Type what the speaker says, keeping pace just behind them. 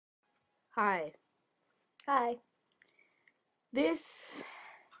Hi. Hi. This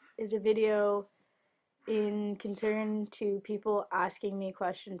is a video in concern to people asking me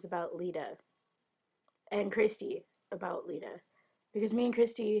questions about Leda and Christy about Leda, because me and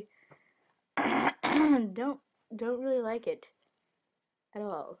Christy don't really like it at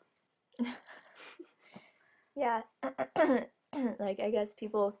all. Yeah, like I guess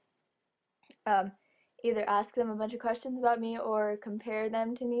people um, either ask them a bunch of questions about me or compare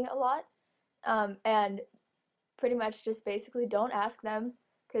them to me a lot, and pretty much just basically don't ask them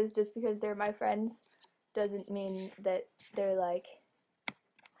because just because they're my friends doesn't mean that they're like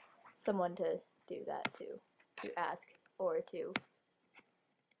someone to do that to ask or to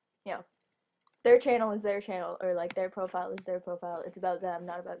you know their channel is their channel or like their profile is their profile. It's about them,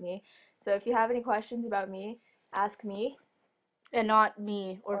 not about me. So if you have any questions about me, ask me And not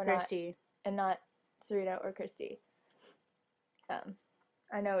me or or not Christy. and not Serena or Christy. Um,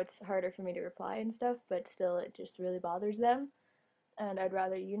 I know it's harder for me to reply and stuff, but still, it just really bothers them, and I'd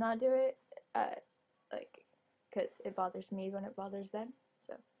rather you not do it, like, because it bothers me when it bothers them.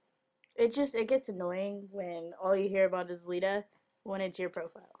 So It gets annoying when all you hear about is Leda when it's your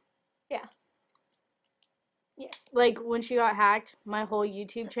profile. yeah, yeah, Like when she got hacked, my whole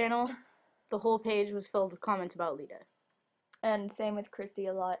YouTube channel, the whole page was filled with comments about Leda. and same with Christy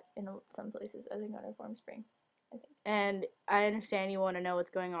a lot in some places. I think on her Form Spring. I think. And I understand you want to know what's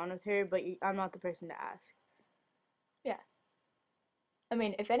going on with her, but I'm not the person to ask. Yeah, I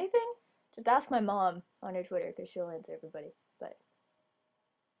mean, if anything, just ask my mom on her Twitter because she'll answer everybody. But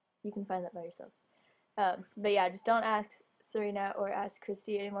you can find that by yourself. But yeah, just don't ask Serena or ask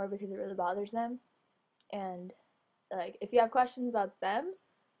Christy anymore because it really bothers them. And like, if you have questions about them,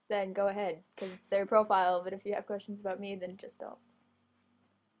 then go ahead because it's their profile. But if you have questions about me, then just don't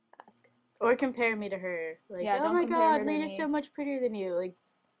ask. Or compare me to her. Like, Yeah, oh don't my compare god, her to Lena's so me. much prettier than you. Like,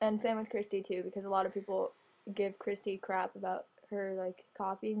 And same with Christy too, because a lot of people give Christy crap about her like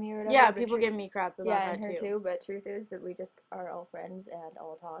copying me or whatever. yeah, But people give me crap about yeah, and that her too. too. But truth is that we just are all friends and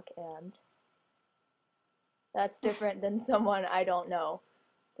all talk, and that's different than someone I don't know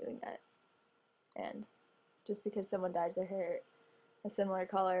doing that. And just because someone dyes their hair a similar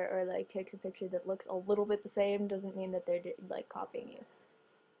color or like takes a picture that looks a little bit the same doesn't mean that they're like copying you.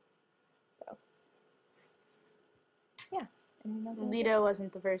 So yeah, anything else you want to say? Leda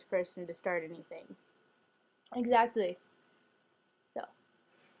wasn't the first person to start anything. Exactly. So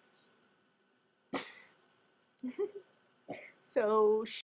So